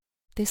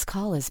This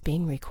call is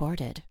being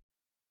recorded.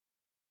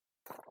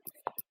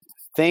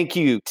 Thank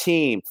you,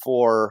 team,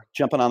 for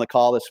jumping on the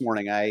call this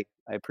morning. I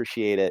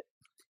appreciate it.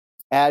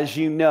 As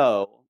you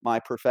know,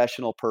 my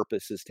professional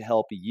purpose is to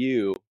help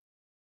you,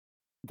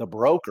 the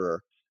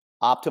broker,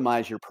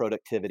 optimize your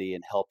productivity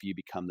and help you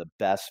become the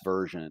best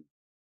version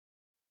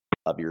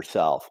of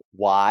yourself.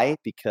 Why?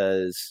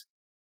 Because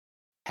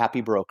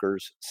happy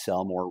brokers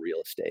sell more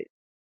real estate.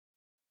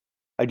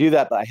 I do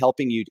that by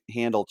helping you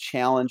handle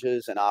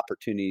challenges and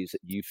opportunities that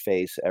you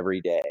face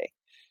every day.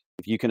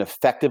 If you can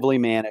effectively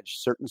manage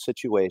certain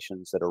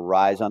situations that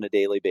arise on a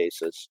daily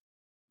basis,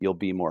 you'll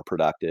be more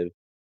productive,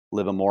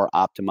 live a more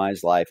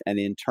optimized life, and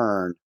in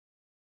turn,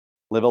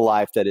 live a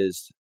life that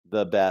is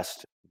the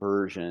best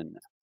version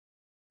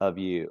of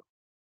you.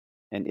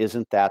 And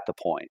isn't that the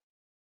point,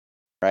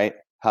 right?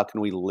 How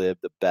can we live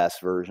the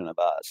best version of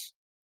us?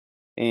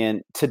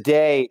 And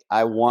today,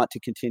 I want to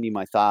continue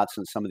my thoughts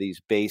on some of these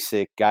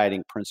basic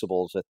guiding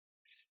principles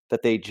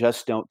that they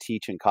just don't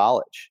teach in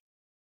college.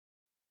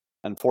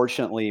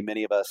 Unfortunately,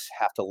 many of us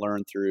have to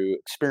learn through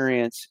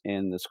experience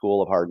in the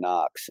school of hard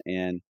knocks.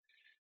 And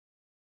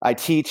I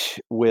teach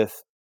with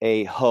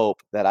a hope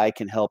that I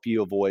can help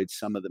you avoid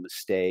some of the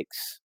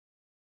mistakes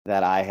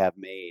that I have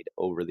made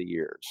over the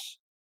years.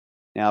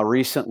 Now,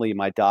 recently,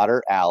 my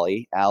daughter,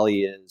 Allie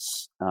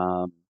is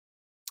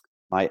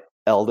my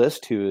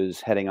eldest, who is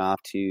heading off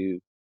to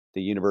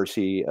the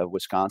University of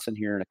Wisconsin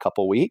here in a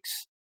couple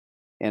weeks.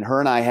 And her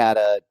and I had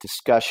a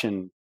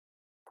discussion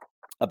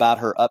about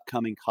her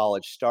upcoming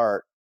college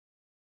start.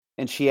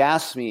 And she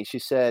asked me, she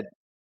said,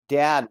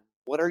 "Dad,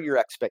 what are your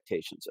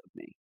expectations of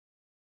me?"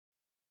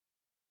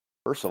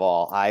 First of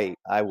all, I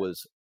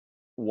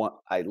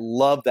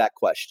love that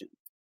question.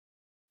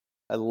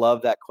 I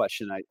love that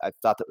question. I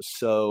thought that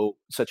was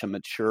such a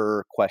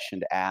mature question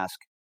to ask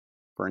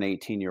for an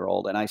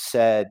 18-year-old. And I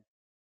said,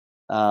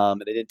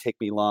 and it didn't take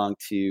me long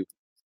to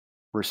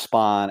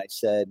respond. I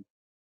said,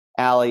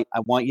 "Allie, I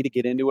want you to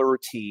get into a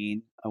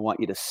routine. I want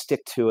you to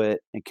stick to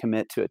it and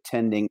commit to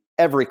attending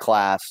every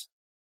class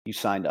you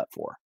signed up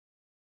for."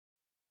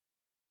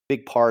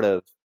 Big part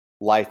of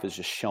life is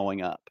just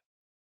showing up,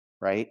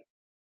 right?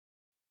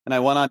 And I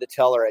went on to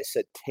tell her, I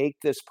said, "Take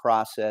this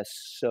process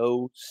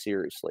so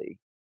seriously.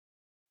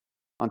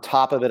 On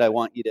top of it, I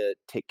want you to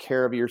take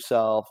care of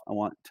yourself. I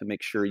want to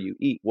make sure you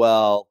eat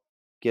well,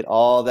 get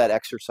all that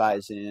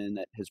exercise in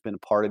that has been a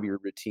part of your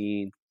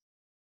routine."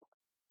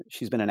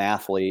 She's been an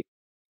athlete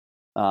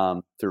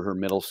through her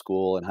middle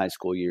school and high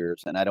school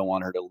years, and I don't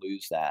want her to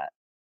lose that.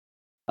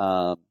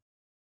 So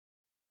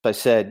I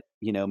said,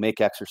 make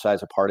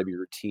exercise a part of your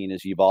routine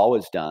as you've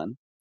always done.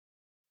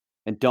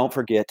 And don't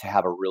forget to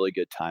have a really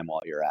good time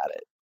while you're at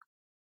it.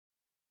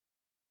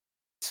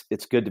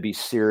 It's good to be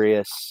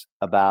serious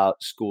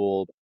about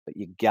school, but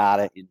you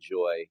gotta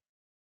enjoy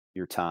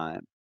your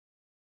time.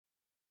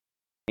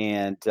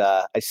 And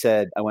I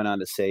went on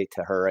to say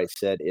to her, I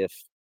said, if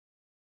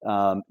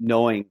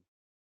knowing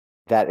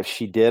that if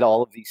she did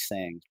all of these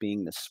things,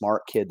 being the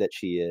smart kid that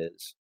she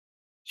is,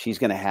 she's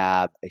going to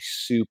have a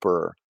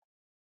super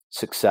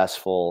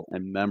successful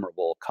and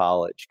memorable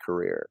college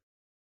career.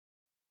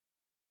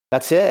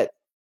 That's it.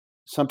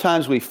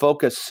 Sometimes we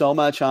focus so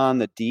much on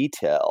the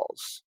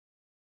details,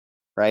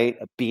 right,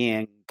 of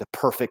being the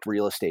perfect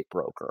real estate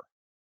broker,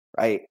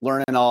 right?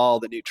 Learning all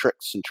the new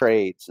tricks and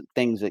trades and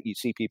things that you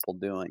see people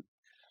doing.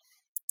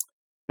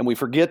 And we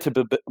forget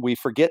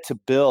to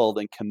build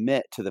and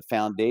commit to the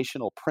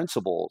foundational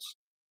principles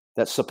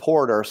that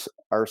support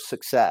our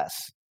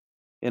success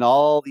in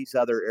all these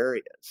other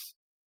areas.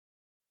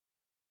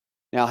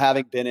 Now,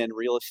 having been in the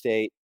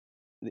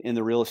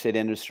real estate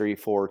industry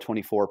for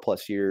 24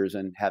 plus years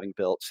and having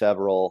built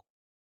several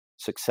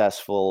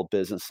successful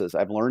businesses,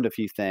 I've learned a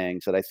few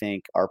things that I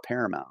think are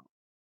paramount.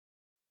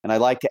 And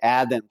I'd like to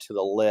add them to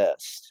the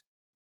list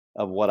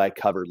of what I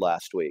covered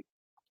last week.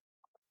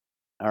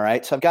 All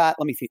right, so let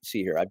me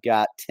see here. I've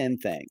got 10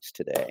 things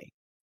today,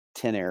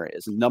 10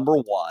 areas. Number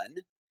one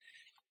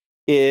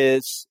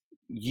is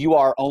you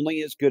are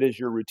only as good as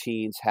your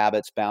routines,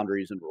 habits,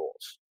 boundaries, and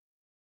rules.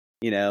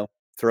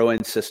 Throw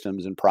in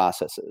systems and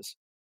processes.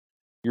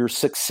 Your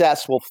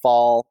success will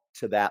fall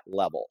to that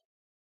level,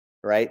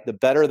 right? The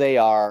better they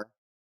are,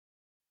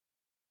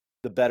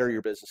 the better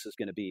your business is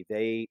going to be.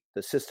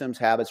 The systems,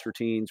 habits,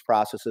 routines,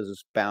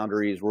 processes,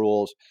 boundaries,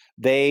 rules,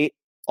 they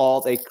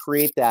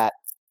create that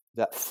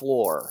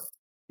floor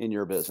in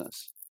your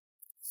business.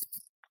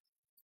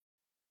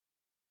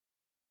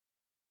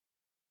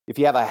 If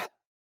you have a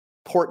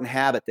important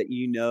habit that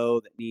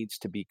that needs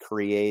to be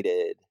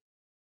created,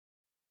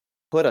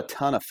 put a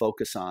ton of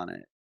focus on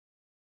it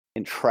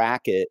and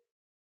track it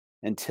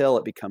until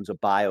it becomes a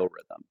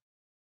biorhythm.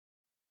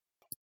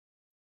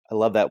 I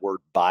love that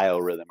word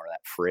biorhythm, or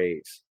that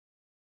phrase.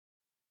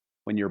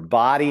 When your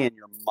body and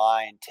your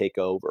mind take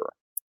over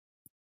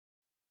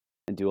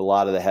and do a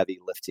lot of the heavy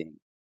lifting,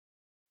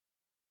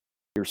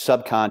 your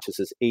subconscious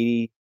is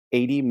 80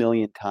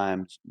 million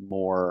times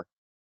more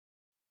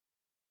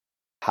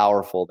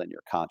powerful than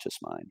your conscious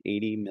mind.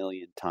 80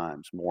 million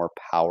times more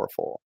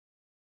powerful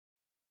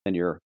than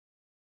your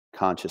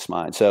conscious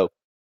mind. So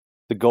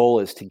The goal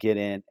is to get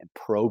in and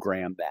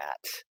program that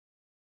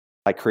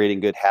by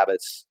creating good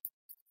habits,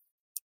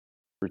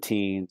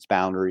 routines,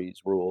 boundaries,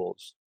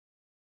 rules.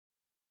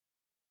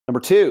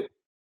 Number 2,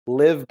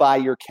 live by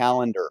your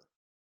calendar.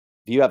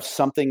 If you have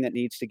something that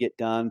needs to get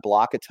done,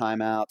 block a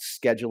timeout,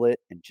 schedule it,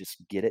 and just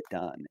get it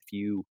done. If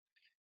you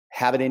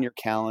have it in your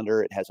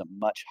calendar, it has a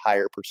much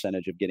higher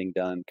percentage of getting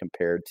done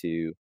compared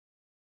to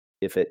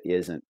if it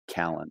isn't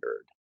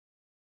calendared.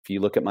 If you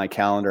look at my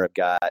calendar, I've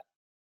got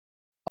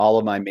all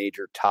of my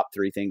major top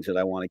 3 things that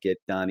I want to get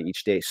done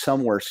each day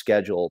somewhere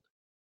scheduled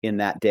in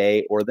that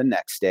day or the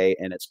next day,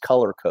 and it's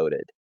color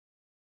coded.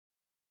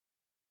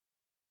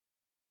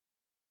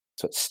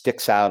 So it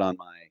sticks out on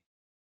my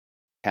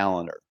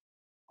calendar.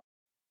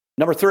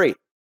 Number 3,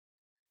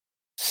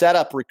 set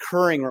up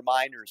recurring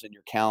reminders in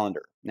your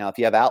calendar. Now, if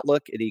you have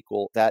Outlook,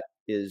 that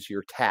is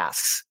your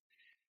tasks.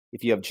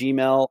 If you have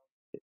Gmail,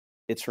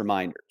 it's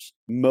reminders.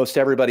 Most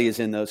everybody is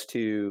in those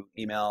 2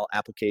 email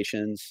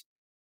applications.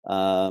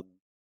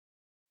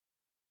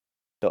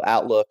 So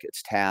Outlook,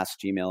 it's tasks.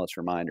 Gmail, it's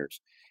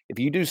reminders. If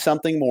you do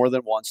something more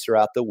than once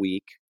throughout the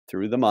week,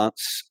 through the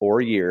months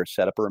or year,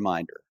 set up a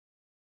reminder.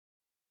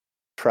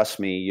 Trust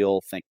me,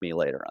 you'll thank me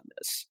later on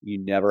this.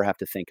 You never have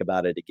to think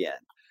about it again.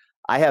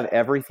 I have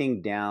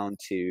everything down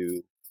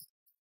to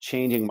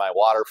changing my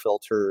water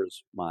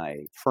filters, my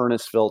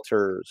furnace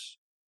filters,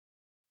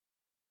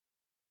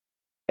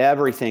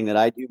 everything that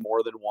I do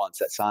more than once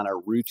that's on a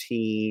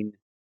routine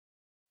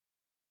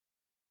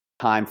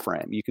time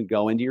frame. You can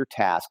go into your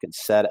task and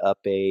set up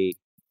a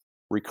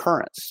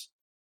recurrence.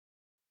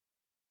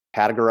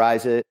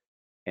 Categorize it,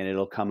 and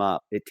it'll come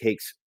up. It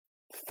takes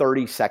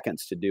 30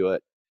 seconds to do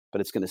it,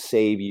 but it's going to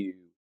save you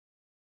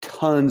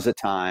tons of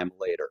time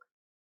later.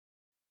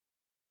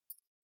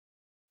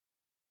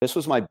 This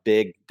was my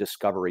big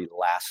discovery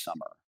last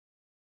summer.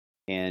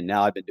 And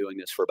now I've been doing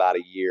this for about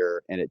a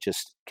year, and it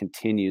just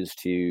continues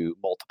to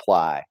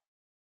multiply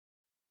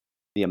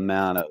the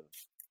amount of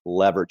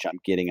leverage I'm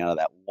getting out of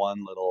that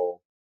one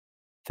little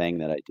thing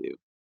that I do.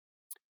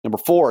 Number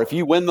 4, if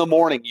you win the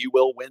morning, you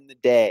will win the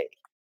day.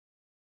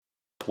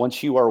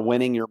 Once you are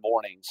winning your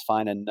mornings,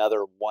 find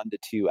another 1 to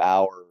 2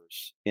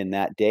 hours in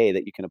that day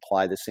that you can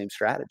apply the same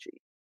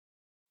strategy.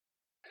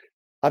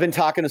 I've been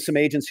talking to some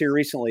agents here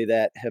recently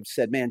that have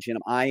said, man, Jim,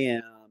 I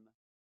am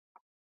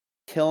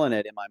killing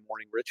it in my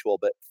morning ritual,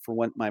 but for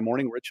when my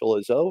morning ritual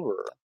is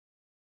over,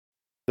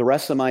 the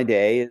rest of my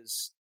day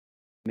is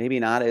maybe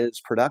not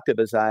as productive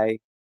as I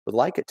would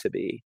like it to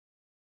be.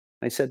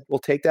 I said, well,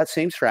 take that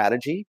same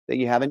strategy that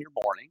you have in your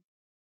morning,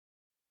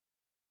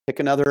 pick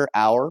another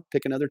hour,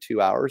 pick another 2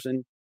 hours,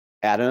 and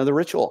add another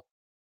ritual.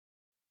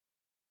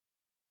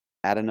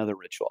 Add another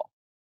ritual.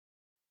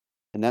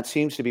 And that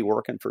seems to be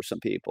working for some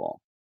people.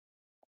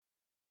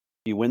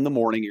 You win the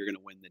morning, you're going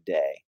to win the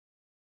day.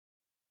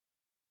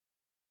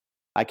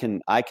 I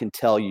can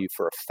tell you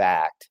for a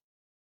fact,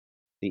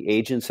 the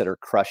agents that are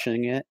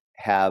crushing it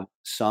have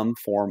some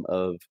form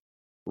of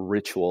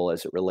ritual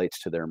as it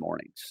relates to their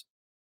mornings.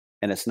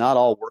 And it's not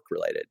all work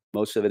related.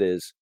 Most of it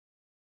is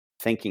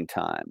thinking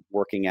time,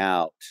 working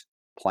out,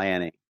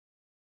 planning,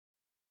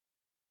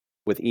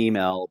 with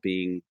email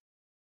being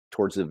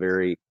towards the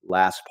very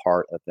last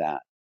part of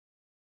that.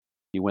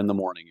 You win the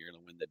morning, you're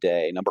going to win the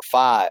day. Number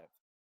 5,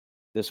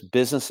 this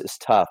business is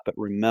tough, but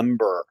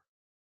remember,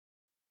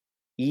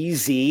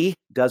 easy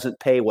doesn't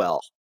pay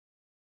well.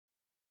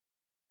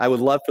 I would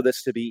love for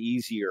this to be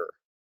easier,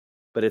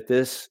 but if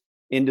this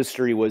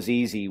industry was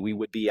easy, we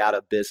would be out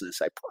of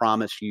business. I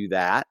promise you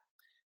that,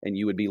 and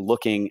you would be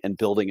looking and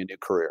building a new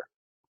career.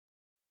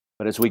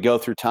 But as we go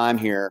through time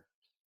here,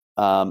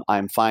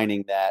 I'm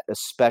finding that,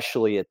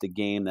 especially at the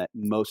game that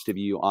most of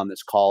you on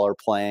this call are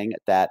playing,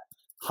 at that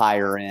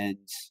higher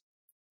end,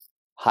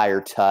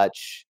 higher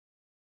touch,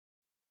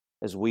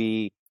 as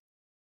we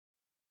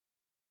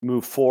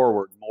move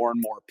forward, more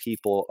and more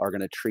people are going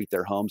to treat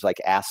their homes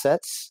like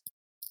assets.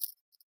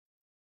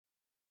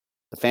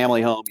 The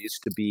family home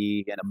used to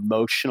be an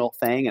emotional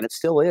thing, and it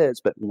still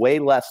is, but way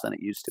less than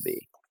it used to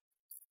be.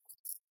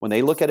 When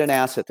they look at an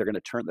asset, they're going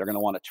to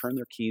want to turn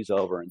their keys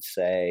over and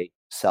say,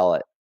 sell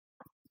it.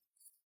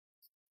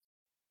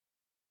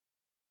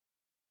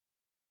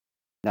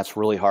 That's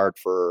really hard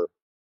for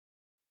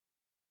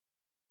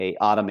an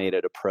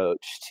automated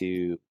approach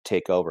to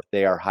take over.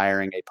 They are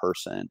hiring a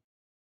person.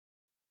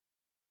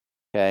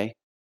 Okay?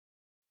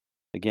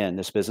 Again,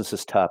 this business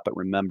is tough, but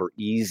remember,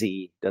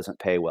 easy doesn't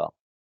pay well.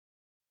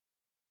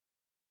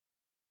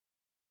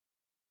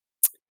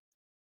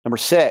 Number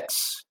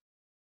 6,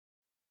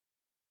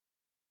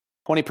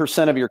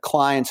 20% of your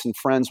clients and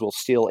friends will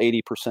steal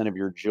 80% of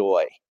your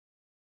joy.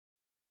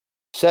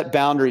 Set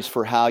boundaries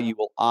for how you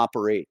will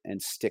operate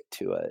and stick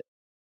to it.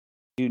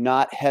 Do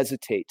not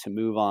hesitate to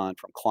move on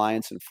from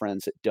clients and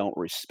friends that don't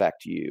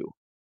respect you.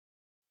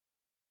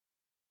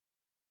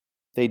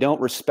 They don't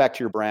respect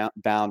your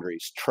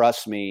boundaries.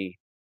 Trust me,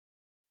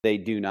 they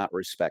do not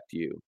respect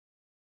you.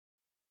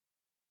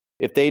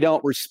 If they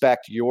don't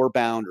respect your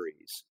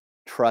boundaries,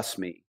 trust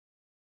me,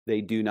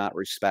 they do not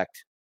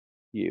respect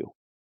you.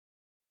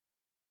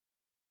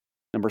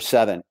 Number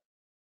 7,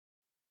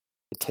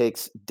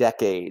 takes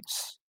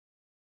decades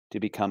to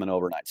become an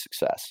overnight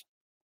success.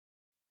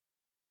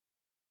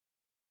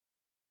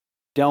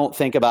 Don't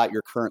think about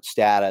your current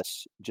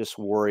status. Just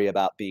worry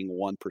about being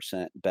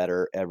 1%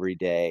 better every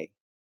day,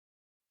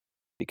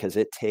 because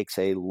it takes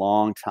a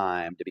long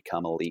time to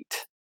become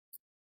elite.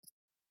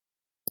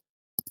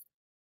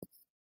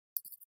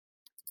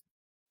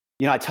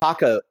 I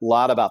talk a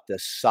lot about the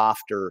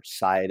softer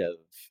side of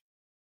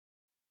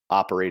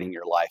operating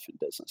your life and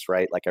business,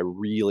 right? Like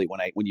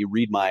when you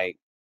read my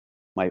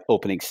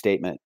opening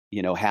statement,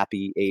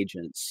 happy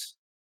agents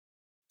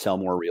sell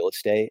more real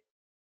estate.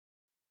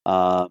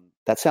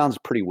 That sounds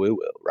pretty woo-woo,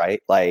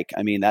 right?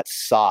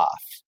 That's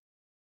soft.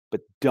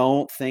 But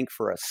don't think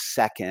for a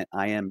second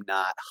I am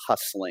not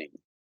hustling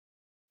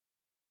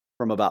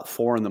from about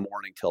 4 a.m.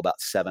 till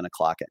about 7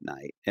 o'clock at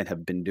night, and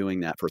have been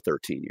doing that for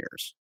 13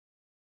 years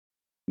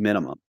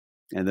minimum.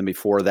 And then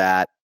before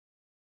that,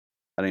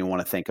 I don't even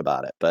want to think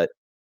about it. But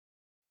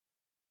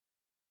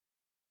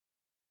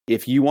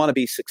if you want to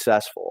be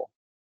successful,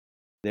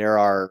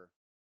 the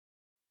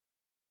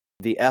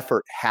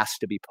effort has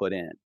to be put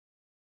in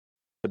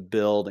to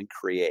build and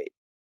create.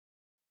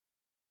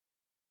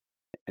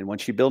 And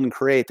once you build and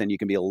create, then you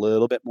can be a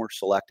little bit more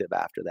selective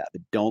after that.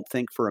 But don't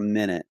think for a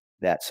minute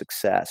that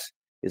success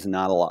is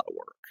not a lot of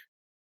work.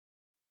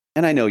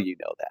 And I know you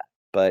know that.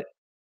 But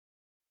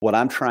what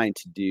I'm trying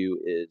to do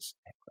is,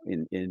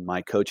 in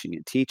my coaching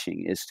and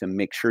teaching, is to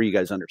make sure you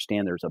guys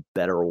understand there's a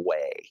better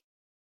way.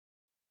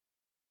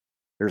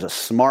 There's a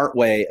smart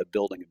way of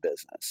building a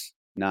business,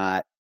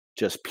 not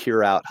just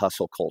pure out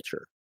hustle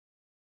culture.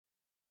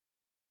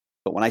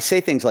 But when I say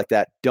things like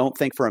that, don't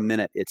think for a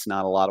minute it's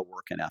not a lot of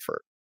work and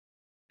effort.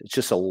 It's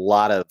just a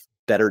lot of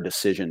better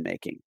decision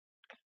making.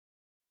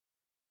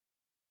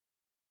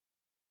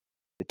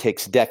 It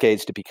takes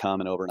decades to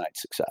become an overnight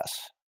success.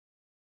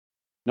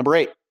 Number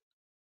 8,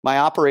 my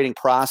operating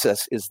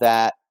process is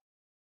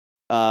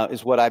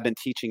what I've been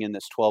teaching in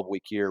this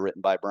 12-week year,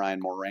 written by Brian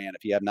Moran.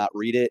 If you have not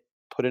read it,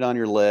 put it on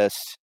your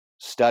list,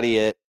 study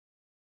it.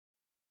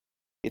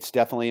 It's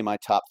definitely in my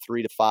top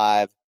 3 to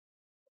 5,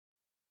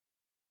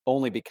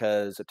 only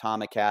because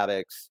Atomic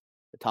Habits,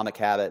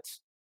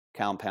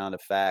 Compound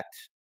Effect,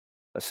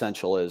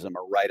 Essentialism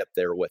are right up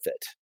there with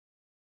it.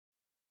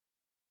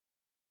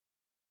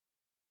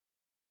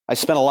 I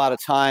spent a lot of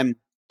time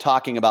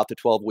talking about the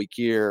 12-week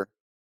year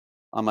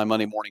on my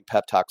Monday morning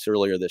pep talks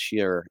earlier this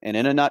year. And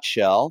in a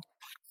nutshell,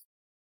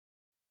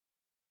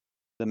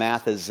 the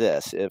math is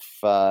this. If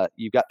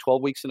you've got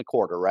 12 weeks in a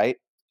quarter, right?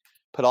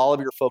 Put all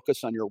of your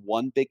focus on your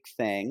one big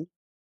thing,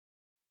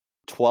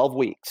 12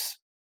 weeks,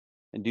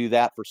 and do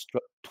that for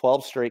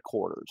 12 straight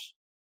quarters.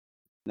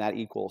 And that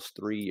equals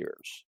 3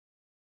 years.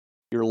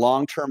 Your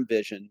long-term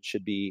vision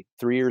should be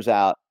 3 years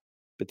out,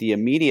 but the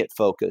immediate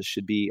focus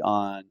should be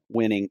on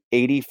winning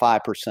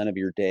 85% of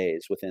your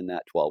days within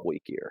that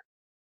 12-week year.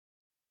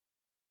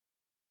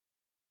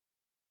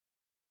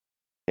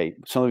 Okay,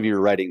 some of you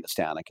are writing this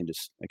down. I can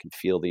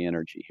feel the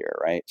energy here,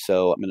 right?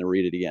 So I'm going to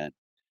read it again.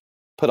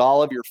 Put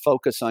all of your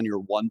focus on your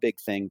one big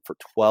thing for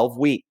 12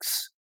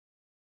 weeks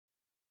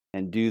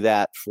and do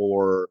that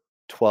for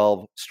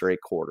 12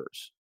 straight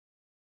quarters,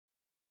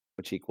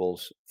 which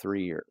equals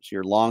 3 years.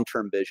 Your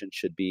long-term vision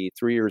should be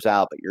 3 years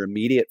out, but your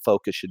immediate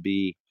focus should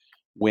be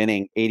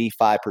winning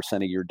 85%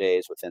 of your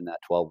days within that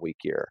 12-week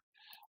year.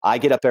 I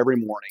get up every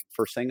morning.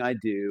 First thing I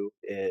do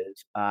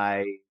is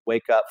I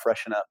wake up,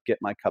 freshen up, get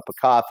my cup of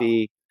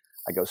coffee.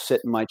 I go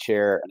sit in my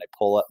chair and I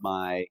pull up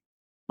my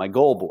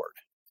goal board.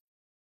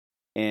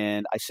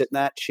 And I sit in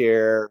that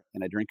chair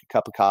and I drink a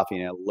cup of coffee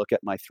and I look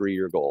at my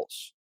 3-year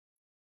goals.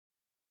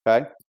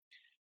 Okay?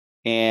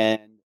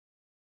 And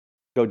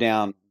go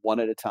down one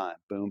at a time.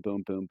 Boom,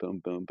 boom, boom, boom,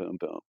 boom, boom,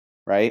 boom.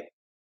 Right?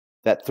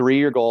 That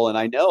 3-year goal. And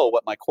I know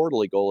what my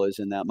quarterly goal is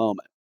in that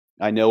moment.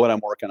 I know what I'm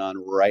working on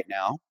right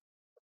now.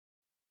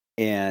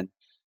 And,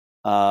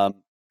 I'll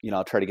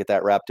try to get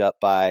that wrapped up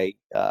by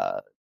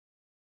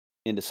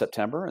into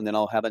September. And then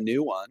I'll have a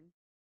new one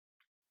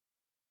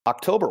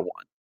October 1.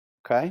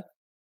 Okay?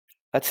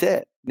 That's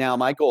it. Now,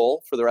 my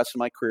goal for the rest of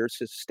my career is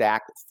to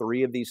stack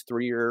 3 of these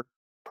 3-year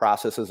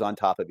processes on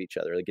top of each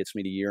other. That gets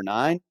me to year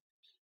 9,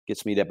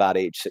 gets me to about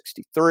age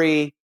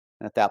 63.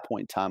 And at that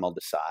point in time, I'll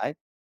decide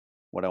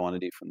what I want to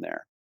do from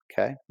there.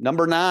 Okay.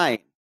 Number 9,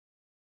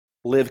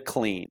 live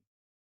clean.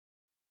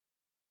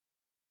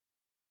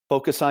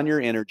 Focus on your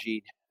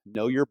energy,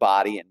 know your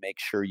body, and make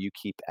sure you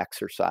keep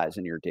exercise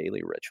in your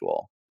daily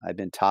ritual. I've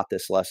been taught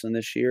this lesson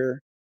this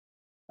year.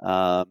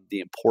 The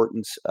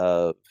importance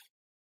of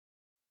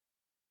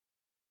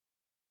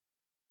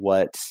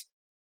what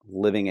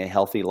living a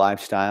healthy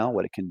lifestyle,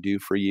 what it can do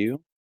for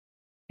you,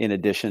 in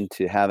addition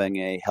to having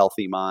a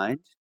healthy mind.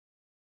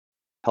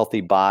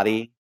 Healthy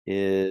body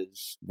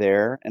is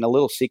there. And a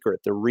little secret,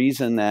 the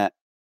reason that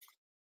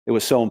it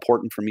was so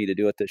important for me to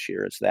do it this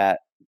year is that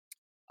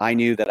I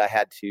knew that I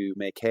had to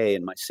make hay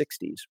in my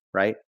 60s,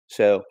 right?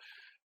 So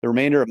the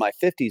remainder of my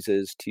 50s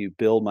is to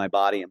build my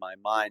body and my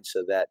mind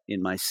so that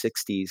in my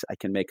 60s, I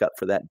can make up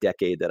for that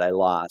decade that I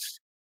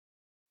lost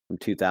from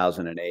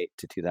 2008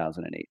 to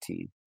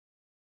 2018.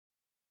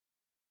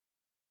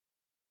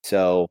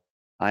 So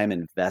I'm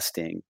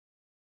investing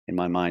in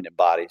my mind and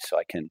body so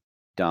I can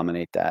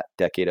dominate that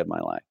decade of my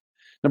life.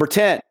 Number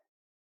 10,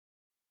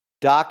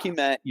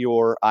 document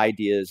your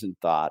ideas and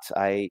thoughts.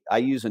 I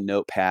use a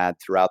notepad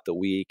throughout the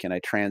week, and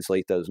I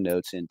translate those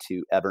notes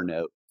into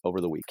Evernote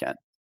over the weekend.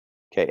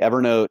 Okay,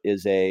 Evernote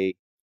is a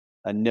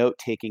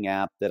note-taking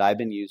app that I've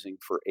been using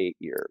for 8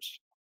 years.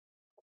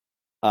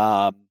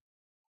 I've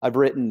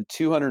written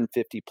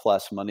 250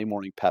 plus Monday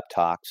morning pep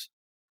talks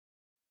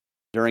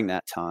during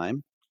that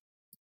time,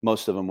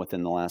 most of them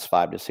within the last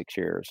 5 to 6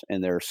 years,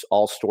 and they're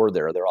all stored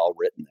there. They're all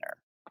written there.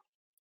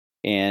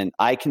 And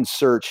I can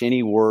search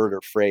any word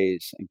or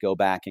phrase and go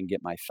back and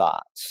get my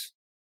thoughts.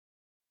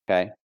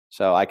 Okay,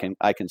 so I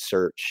can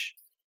search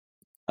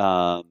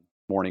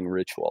morning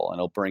ritual, and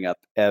it'll bring up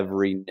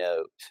every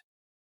note.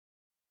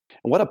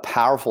 And what a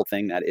powerful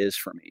thing that is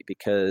for me,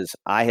 because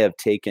I have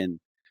taken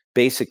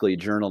basically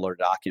journal or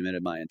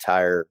documented my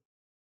entire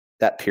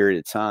that period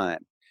of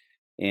time,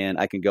 and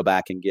I can go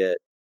back and get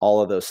all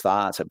of those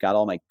thoughts. I've got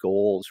all my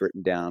goals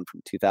written down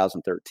from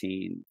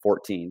 2013,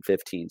 14,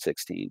 15,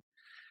 16.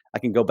 I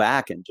can go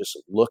back and just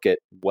look at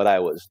what I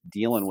was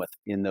dealing with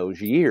in those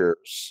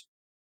years.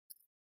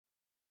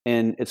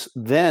 And it's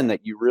then that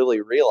you really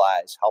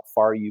realize how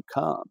far you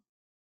come.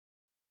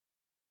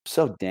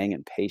 So dang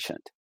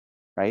impatient,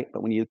 right?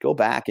 But when you go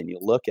back and you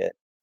look at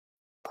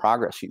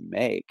progress you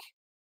make,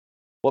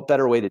 what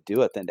better way to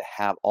do it than to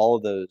have all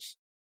of those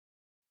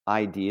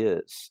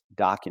ideas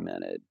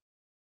documented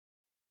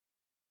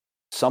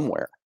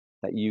somewhere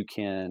that you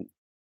can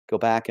go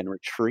back and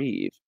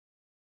retrieve.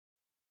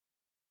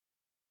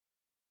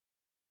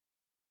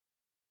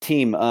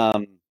 Team,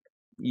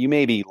 you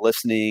may be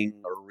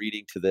listening or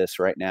reading to this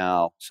right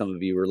now. Some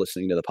of you are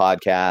listening to the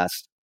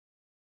podcast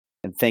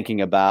and thinking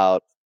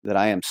about that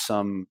I am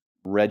some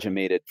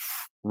regimented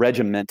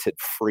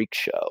freak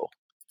show.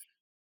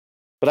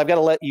 But I've got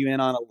to let you in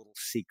on a little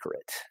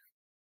secret.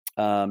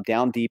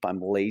 Down deep, I'm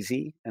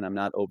lazy and I'm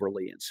not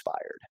overly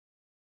inspired.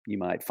 You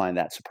might find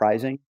that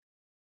surprising.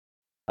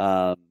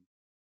 But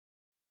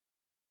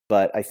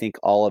I think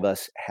all of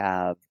us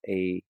have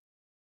a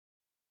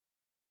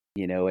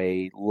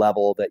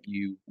level that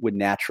you would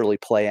naturally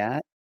play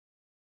at.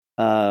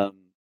 I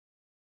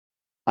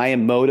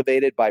am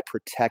motivated by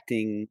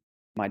protecting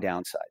my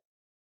downside.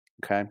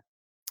 Okay.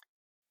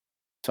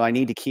 So I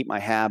need to keep my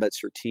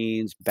habits,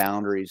 routines,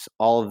 boundaries,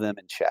 all of them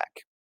in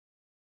check.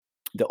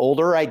 The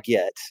older I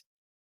get,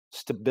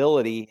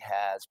 stability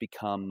has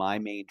become my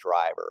main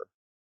driver,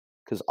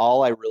 because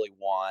all I really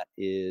want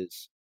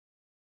is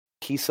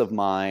peace of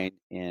mind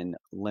and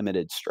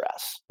limited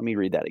stress. Let me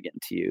read that again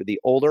to you. The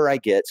older I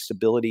get,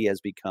 stability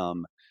has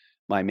become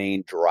my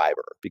main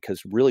driver,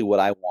 because really what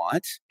I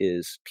want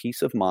is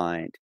peace of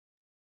mind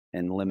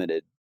and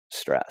limited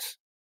stress.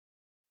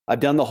 I've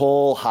done the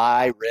whole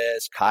high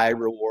risk, high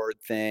reward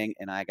thing,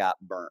 and I got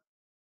burnt.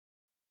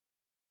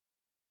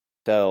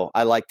 So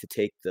I like to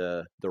take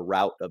the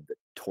route of the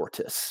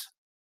tortoise,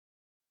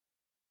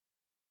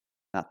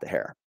 not the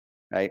hare,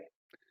 right?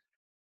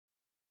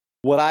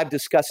 What I've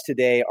discussed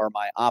today are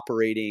my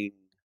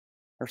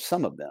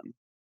some of them,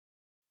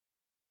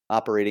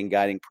 operating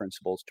guiding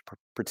principles to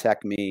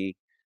protect me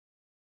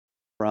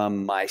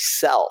from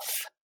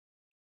myself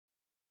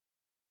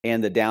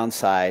and the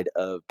downside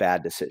of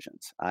bad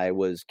decisions. I've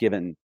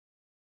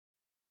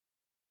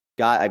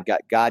got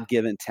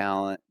God-given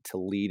talent to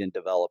lead and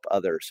develop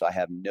others, so I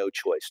have no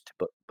choice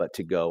but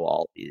to go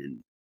all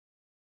in.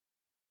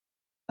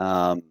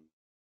 I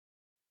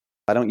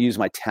don't use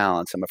my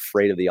talents. I'm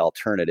afraid of the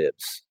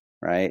alternatives,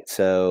 right?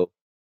 So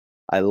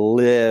I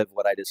live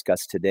what I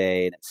discussed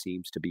today, and it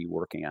seems to be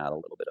working out a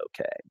little bit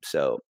okay.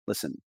 So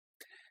listen,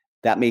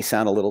 that may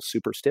sound a little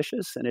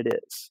superstitious, and it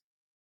is.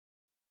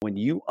 When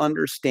you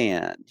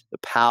understand the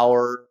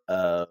power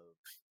of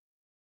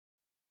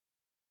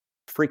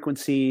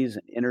frequencies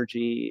and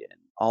energy and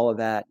all of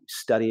that, you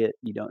study it,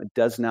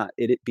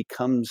 it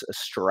becomes a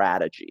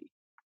strategy,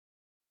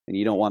 and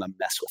you don't want to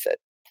mess with it,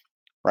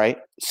 right?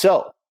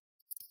 So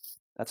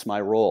that's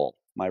my role.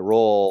 My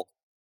role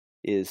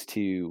is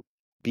to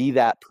be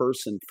that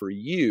person for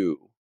you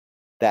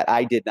that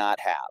I did not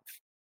have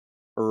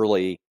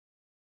early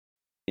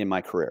in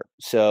my career.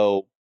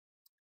 So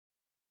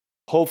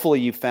hopefully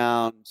you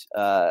found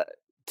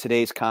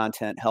today's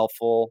content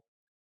helpful.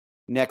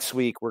 Next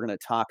week, we're going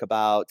to talk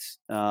about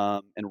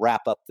and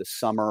wrap up the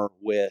summer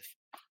with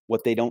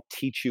what they don't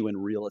teach you in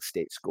real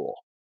estate school.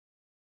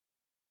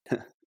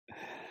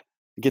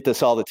 Get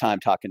this all the time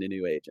talking to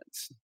new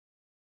agents.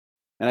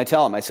 And I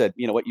tell them, I said,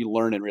 what you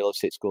learn in real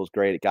estate school is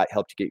great. It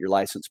helped you get your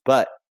license,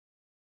 but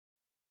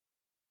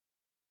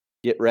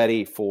get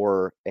ready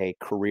for a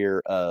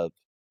career of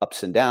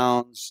ups and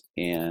downs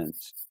and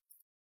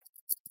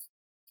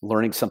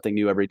learning something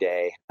new every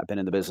day. I've been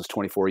in the business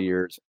 24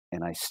 years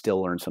and I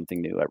still learn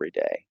something new every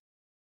day.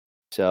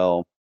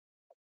 So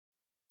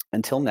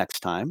until next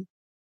time,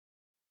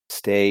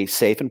 stay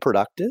safe and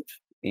productive.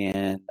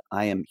 And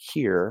I am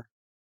here,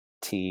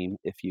 team,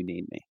 if you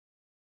need me.